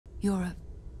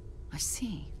I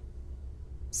see.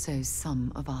 So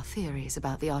some of our theories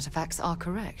about the artifacts are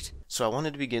correct. So I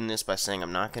wanted to begin this by saying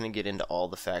I'm not going to get into all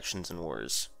the factions and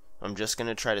wars. I'm just going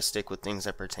to try to stick with things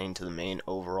that pertain to the main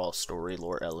overall story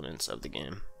lore elements of the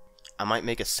game. I might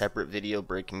make a separate video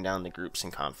breaking down the groups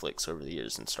and conflicts over the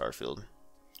years in Starfield.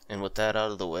 And with that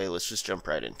out of the way, let's just jump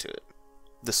right into it.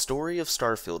 The story of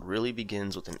Starfield really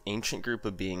begins with an ancient group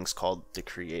of beings called the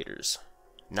Creators.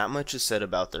 Not much is said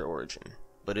about their origin,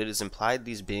 but it is implied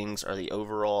these beings are the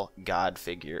overall god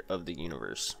figure of the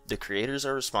universe. The Creators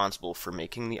are responsible for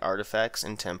making the artifacts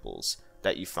and temples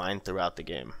that you find throughout the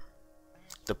game.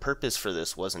 The purpose for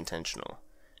this was intentional.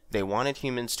 They wanted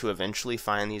humans to eventually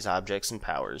find these objects and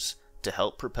powers to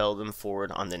help propel them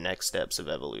forward on the next steps of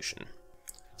evolution.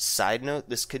 Side note,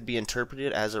 this could be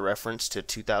interpreted as a reference to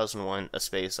 2001: A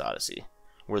Space Odyssey,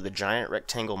 where the giant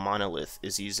rectangle monolith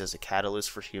is used as a catalyst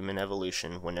for human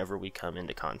evolution whenever we come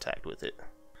into contact with it.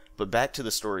 But back to the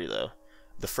story though.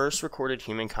 The first recorded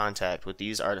human contact with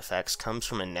these artifacts comes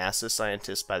from a NASA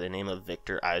scientist by the name of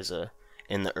Victor Isa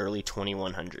in the early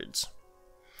 2100s.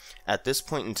 At this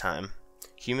point in time,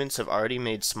 humans have already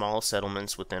made small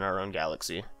settlements within our own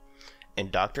galaxy,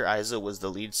 and Dr. Isa was the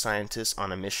lead scientist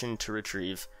on a mission to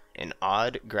retrieve an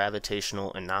odd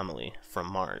gravitational anomaly from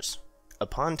Mars.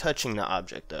 Upon touching the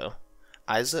object, though,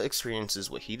 Isa experiences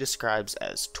what he describes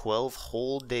as 12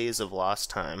 whole days of lost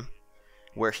time,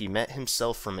 where he met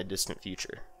himself from a distant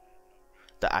future.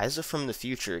 The Isa from the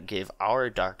future gave our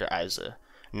Dr. Isa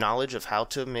knowledge of how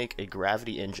to make a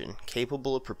gravity engine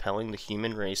capable of propelling the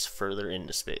human race further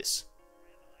into space.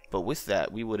 But with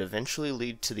that, we would eventually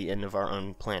lead to the end of our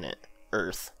own planet,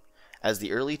 Earth, as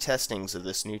the early testings of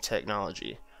this new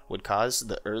technology would cause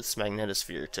the Earth's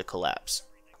magnetosphere to collapse,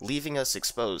 leaving us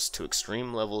exposed to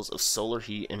extreme levels of solar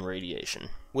heat and radiation.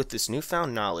 With this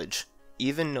newfound knowledge,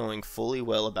 even knowing fully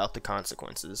well about the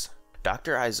consequences,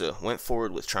 Dr. Isa went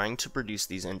forward with trying to produce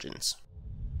these engines.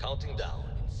 Counting down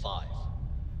in 5,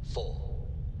 4,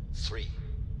 3,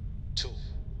 2,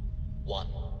 1.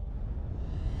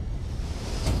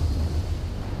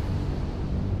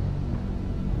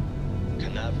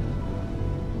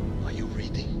 Canaveral, are you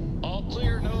reading? All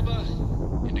clear,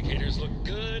 Nova. Indicators look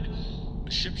good.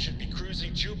 The ship should be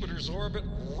cruising Jupiter's orbit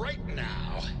right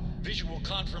now. Visual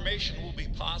confirmation will be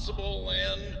possible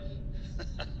in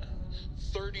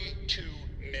 32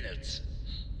 minutes.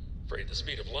 Afraid the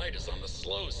speed of light is on the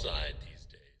slow side these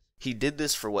days. He did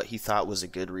this for what he thought was a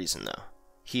good reason, though.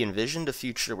 He envisioned a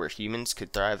future where humans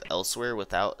could thrive elsewhere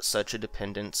without such a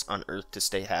dependence on Earth to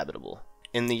stay habitable.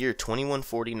 In the year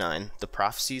 2149, the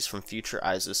prophecies from future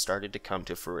Isa started to come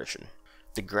to fruition.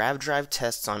 The grav drive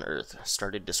tests on Earth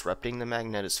started disrupting the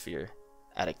magnetosphere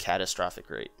at a catastrophic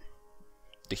rate.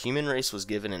 The human race was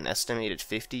given an estimated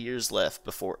 50 years left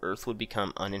before Earth would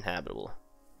become uninhabitable.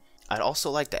 I'd also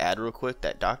like to add real quick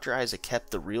that Dr. Isa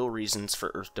kept the real reasons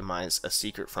for Earth's demise a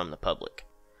secret from the public.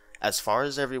 As far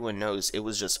as everyone knows, it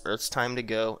was just Earth's time to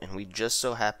go, and we just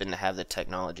so happened to have the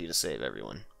technology to save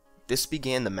everyone. This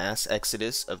began the mass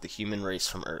exodus of the human race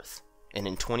from Earth, and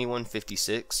in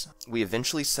 2156, we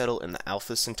eventually settle in the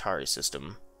Alpha Centauri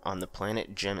system on the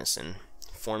planet Jemison,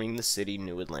 forming the city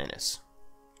New Atlantis.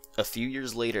 A few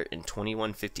years later, in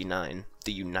 2159,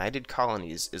 the United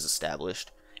Colonies is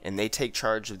established, and they take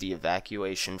charge of the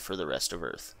evacuation for the rest of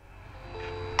Earth.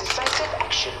 Decisive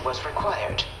action was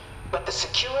required, but the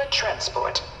secure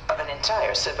transport of an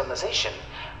entire civilization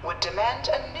would demand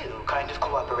a new kind of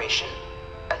cooperation,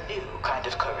 a new kind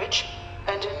of courage,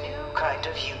 and a new kind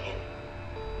of union.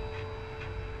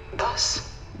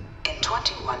 Thus, in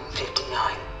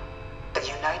 2159, the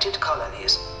United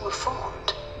Colonies were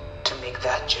formed to make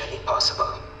that journey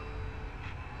possible.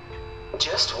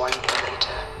 Just 1 year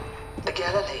later, the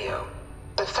Galileo,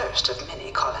 the first of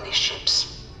many colony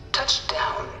ships, touched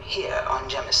down here on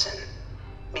Jemison,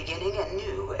 beginning a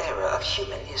new era of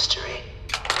human history,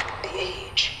 the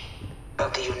age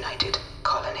of the United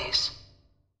Colonies.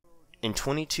 In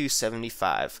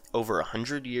 2275, over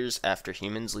 100 years after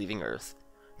humans leaving Earth,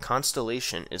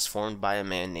 Constellation is formed by a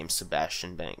man named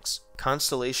Sebastian Banks.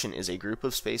 Constellation is a group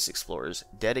of space explorers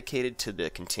dedicated to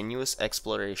the continuous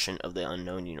exploration of the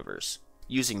unknown universe,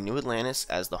 using New Atlantis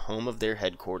as the home of their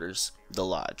headquarters, the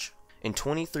Lodge. In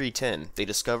 2310, they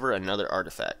discover another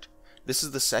artifact. This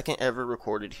is the second ever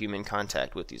recorded human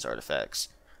contact with these artifacts,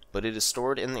 but it is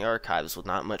stored in the archives with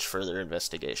not much further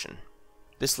investigation.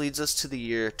 This leads us to the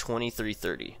year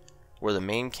 2330, where the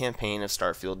main campaign of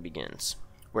Starfield begins.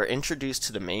 We're introduced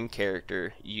to the main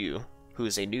character, Yu, who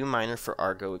is a new miner for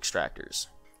Argo extractors.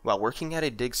 While working at a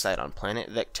dig site on planet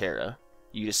Vectera,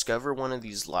 you discover one of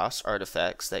these lost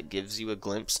artifacts that gives you a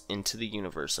glimpse into the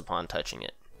universe upon touching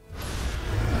it.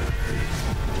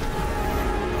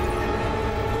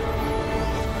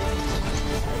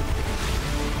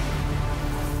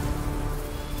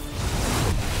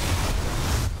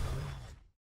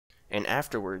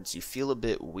 afterwards you feel a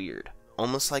bit weird,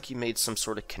 almost like you made some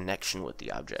sort of connection with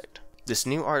the object. This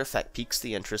new artifact piques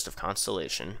the interest of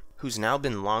Constellation, who's now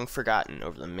been long forgotten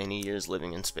over the many years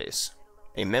living in space.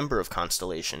 A member of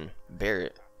Constellation,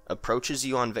 Barrett, approaches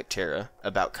you on Vectera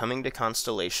about coming to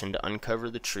Constellation to uncover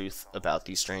the truth about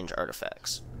these strange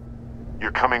artifacts.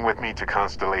 You're coming with me to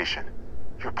Constellation.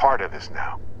 You're part of this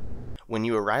now. When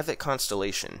you arrive at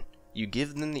Constellation, you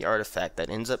give them the artifact that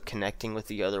ends up connecting with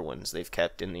the other ones they've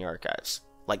kept in the archives,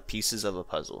 like pieces of a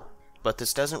puzzle. But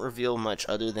this doesn't reveal much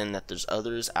other than that there's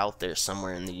others out there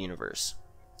somewhere in the universe.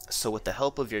 So with the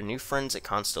help of your new friends at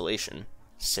Constellation,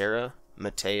 Sarah,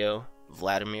 Mateo,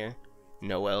 Vladimir,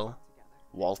 Noel,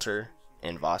 Walter,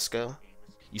 and Vasco,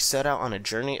 you set out on a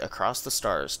journey across the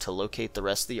stars to locate the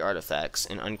rest of the artifacts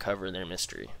and uncover their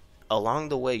mystery. Along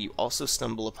the way, you also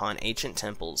stumble upon ancient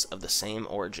temples of the same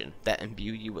origin that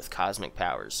imbue you with cosmic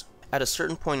powers. At a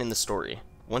certain point in the story,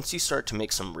 once you start to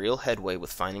make some real headway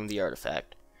with finding the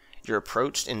artifact, you're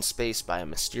approached in space by a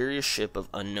mysterious ship of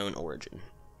unknown origin.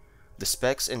 The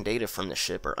specs and data from the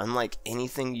ship are unlike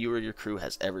anything you or your crew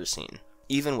has ever seen,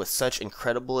 even with such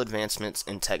incredible advancements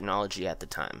in technology at the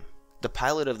time. The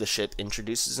pilot of the ship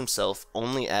introduces himself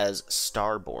only as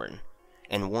Starborn,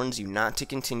 and warns you not to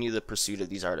continue the pursuit of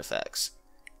these artifacts,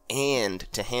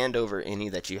 and to hand over any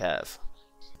that you have.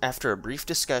 After a brief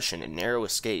discussion and narrow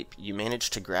escape, you manage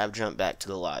to grab jump back to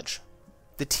the lodge.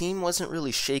 The team wasn't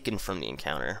really shaken from the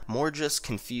encounter, more just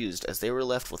confused as they were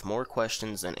left with more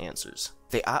questions than answers.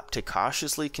 They opt to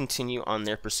cautiously continue on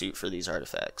their pursuit for these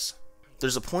artifacts.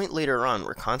 There's a point later on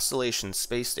where Constellation's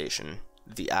space station,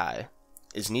 the Eye,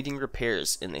 is needing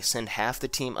repairs, and they send half the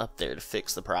team up there to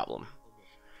fix the problem.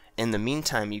 In the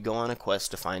meantime, you go on a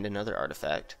quest to find another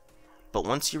artifact, but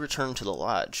once you return to the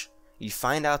lodge, you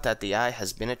find out that the Eye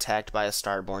has been attacked by a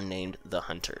Starborn named the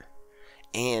Hunter,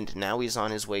 and now he's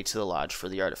on his way to the lodge for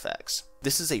the artifacts.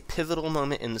 This is a pivotal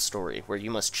moment in the story where you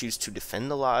must choose to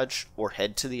defend the lodge or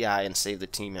head to the Eye and save the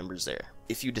team members there.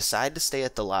 If you decide to stay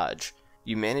at the lodge,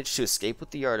 you manage to escape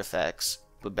with the artifacts,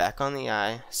 but back on the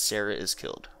Eye, Sarah is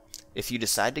killed. If you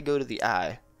decide to go to the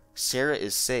Eye, Sarah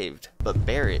is saved, but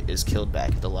Barrett is killed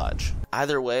back at the lodge.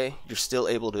 Either way, you're still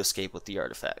able to escape with the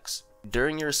artifacts.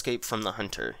 During your escape from the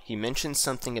Hunter, he mentions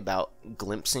something about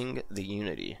glimpsing the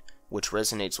Unity, which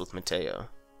resonates with Mateo.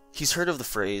 He's heard of the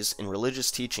phrase in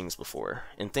religious teachings before,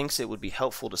 and thinks it would be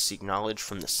helpful to seek knowledge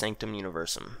from the Sanctum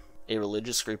Universum, a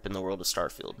religious group in the world of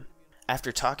Starfield.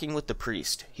 After talking with the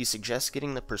priest, he suggests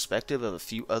getting the perspective of a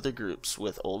few other groups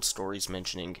with old stories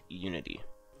mentioning Unity.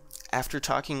 After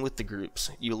talking with the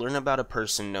groups, you learn about a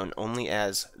person known only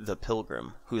as the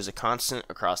Pilgrim, who is a constant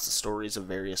across the stories of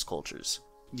various cultures.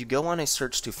 You go on a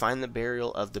search to find the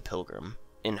burial of the Pilgrim,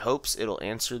 in hopes it'll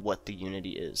answer what the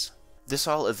Unity is. This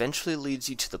all eventually leads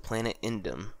you to the planet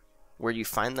Indum, where you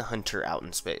find the Hunter out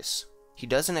in space. He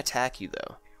doesn't attack you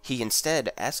though. He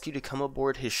instead asks you to come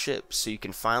aboard his ship so you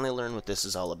can finally learn what this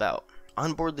is all about.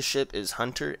 On board the ship is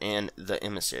Hunter and the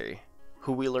Emissary,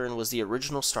 who we learn was the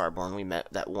original Starborn we met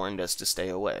that warned us to stay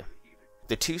away.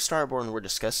 The two Starborn were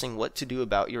discussing what to do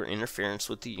about your interference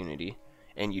with the Unity,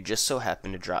 and you just so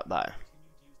happened to drop by.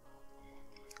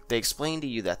 They explain to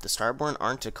you that the Starborn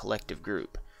aren't a collective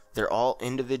group. They're all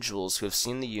individuals who have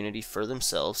seen the Unity for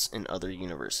themselves in other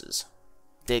universes.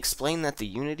 They explain that the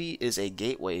Unity is a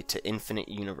gateway to infinite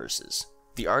universes.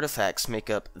 The artifacts make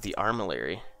up the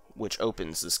Armillary, which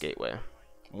opens this gateway.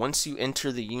 Once you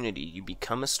enter the Unity, you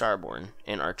become a Starborn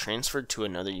and are transferred to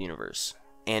another universe.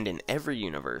 And in every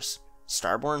universe,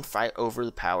 Starborn fight over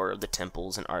the power of the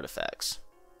temples and artifacts.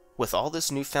 With all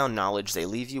this newfound knowledge, they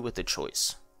leave you with a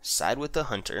choice. Side with the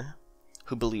Hunter,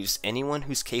 who believes anyone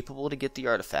who's capable to get the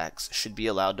artifacts should be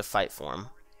allowed to fight for him,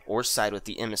 or side with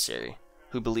the Emissary,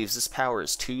 who believes this power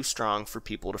is too strong for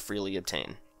people to freely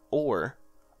obtain. Or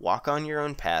walk on your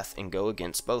own path and go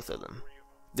against both of them.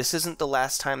 This isn't the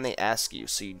last time they ask you,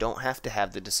 so you don't have to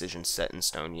have the decision set in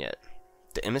stone yet.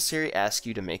 The Emissary asks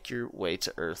you to make your way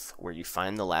to Earth, where you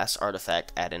find the last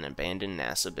artifact at an abandoned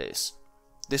NASA base.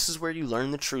 This is where you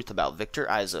learn the truth about Victor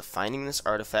Isa finding this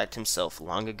artifact himself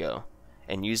long ago,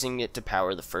 and using it to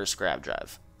power the first grav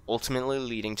drive, ultimately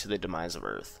leading to the demise of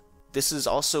Earth. This is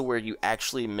also where you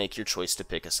actually make your choice to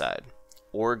pick a side,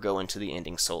 or go into the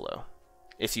ending solo.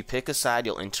 If you pick a side,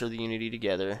 you'll enter the Unity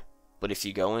together, but if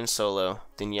you go in solo,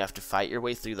 then you have to fight your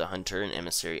way through the Hunter and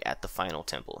Emissary at the final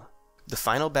temple. The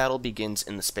final battle begins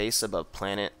in the space above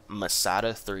planet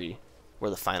Masada 3, where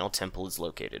the final temple is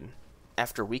located.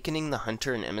 After weakening the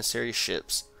Hunter and Emissary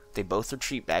ships, they both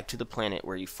retreat back to the planet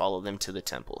where you follow them to the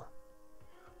temple.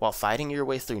 While fighting your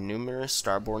way through numerous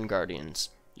Starborn Guardians,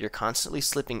 you're constantly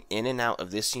slipping in and out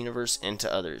of this universe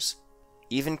into others,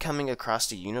 even coming across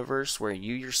a universe where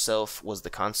you yourself was the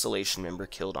Constellation member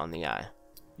killed on the Eye.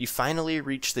 You finally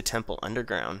reach the temple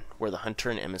underground where the hunter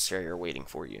and emissary are waiting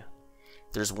for you.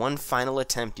 There's one final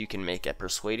attempt you can make at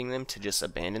persuading them to just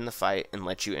abandon the fight and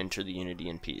let you enter the Unity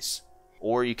in peace.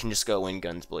 Or you can just go in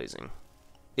guns blazing.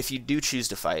 If you do choose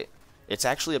to fight, it's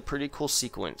actually a pretty cool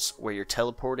sequence where you're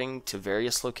teleporting to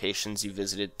various locations you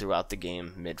visited throughout the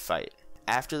game mid-fight.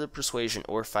 After the persuasion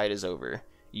or fight is over,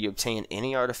 you obtain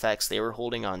any artifacts they were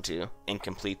holding onto and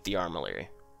complete the armillary.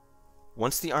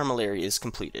 Once the armillary is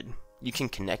completed, you can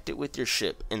connect it with your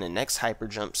ship and the next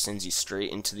hyperjump sends you straight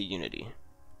into the Unity.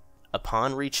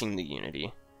 Upon reaching the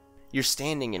Unity, you're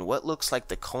standing in what looks like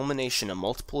the culmination of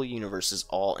multiple universes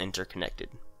all interconnected.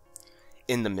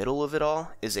 In the middle of it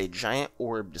all is a giant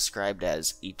orb described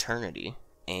as Eternity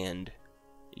and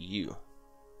you.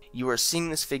 You are seeing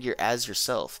this figure as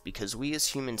yourself because we as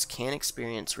humans can't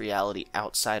experience reality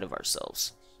outside of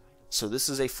ourselves. So this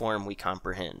is a form we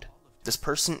comprehend. This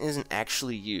person isn't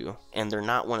actually you, and they're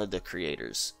not one of the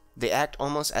creators. They act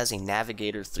almost as a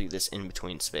navigator through this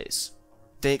in-between space.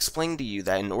 They explain to you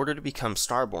that in order to become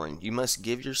Starborn, you must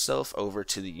give yourself over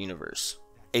to the universe.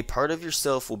 A part of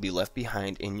yourself will be left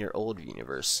behind in your old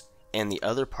universe, and the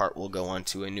other part will go on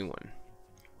to a new one.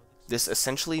 This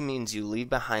essentially means you leave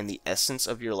behind the essence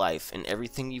of your life and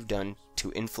everything you've done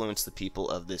to influence the people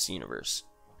of this universe.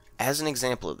 As an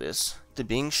example of this, the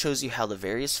being shows you how the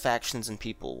various factions and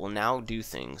people will now do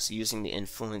things using the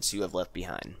influence you have left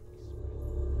behind.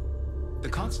 The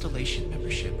Constellation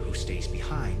membership who stays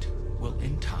behind will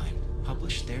in time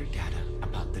publish their data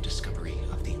about the discovery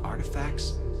of the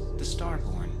artifacts, the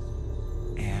Starborn,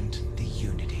 and the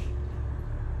Unity.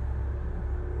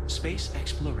 Space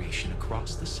exploration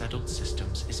across the settled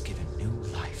systems is given new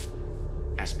life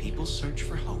as people search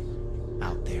for home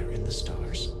out there in the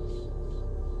stars.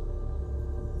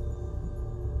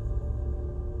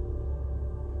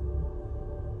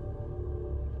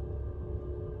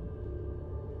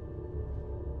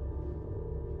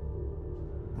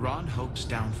 Ron Hope's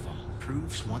downfall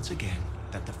proves once again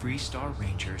that the Freestar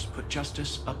Rangers put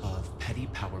justice above petty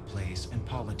power plays and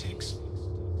politics.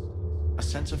 A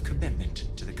sense of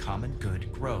commitment to the common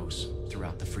good grows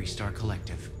throughout the Freestar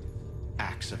Collective.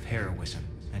 Acts of heroism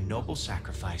and noble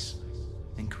sacrifice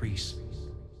increase.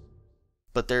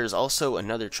 But there is also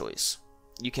another choice.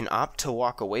 You can opt to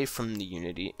walk away from the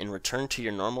Unity and return to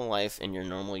your normal life in your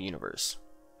normal universe.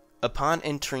 Upon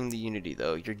entering the Unity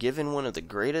though, you're given one of the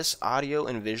greatest audio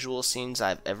and visual scenes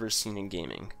I've ever seen in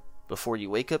gaming, before you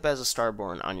wake up as a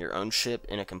Starborn on your own ship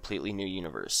in a completely new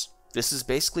universe. This is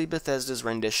basically Bethesda's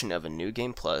rendition of a New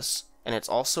Game Plus, and it's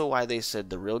also why they said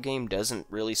the real game doesn't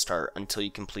really start until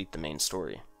you complete the main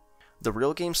story. The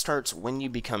real game starts when you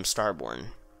become Starborn,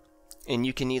 and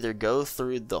you can either go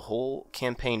through the whole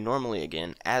campaign normally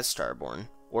again as Starborn,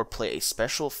 or play a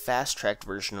special fast-tracked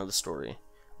version of the story,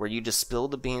 where you just spill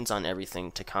the beans on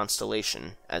everything to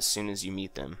Constellation as soon as you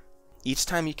meet them. Each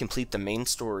time you complete the main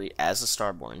story as a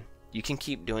Starborn, you can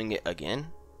keep doing it again,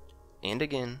 and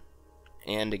again,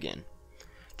 and again.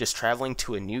 Just traveling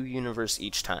to a new universe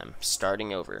each time,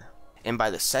 starting over. And by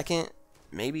the second,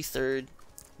 maybe third,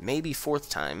 maybe fourth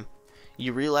time,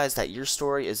 you realize that your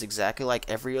story is exactly like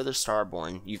every other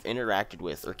Starborn you've interacted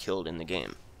with or killed in the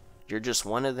game. You're just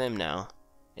one of them now,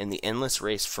 in the endless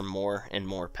race for more and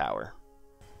more power.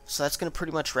 So that's going to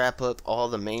pretty much wrap up all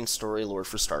the main story lore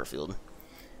for Starfield.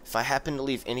 If I happen to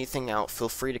leave anything out, feel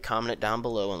free to comment it down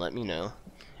below and let me know.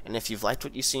 And if you've liked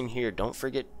what you've seen here, don't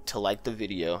forget to like the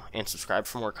video and subscribe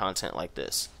for more content like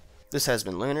this. This has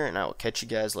been Lunar, and I will catch you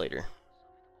guys later.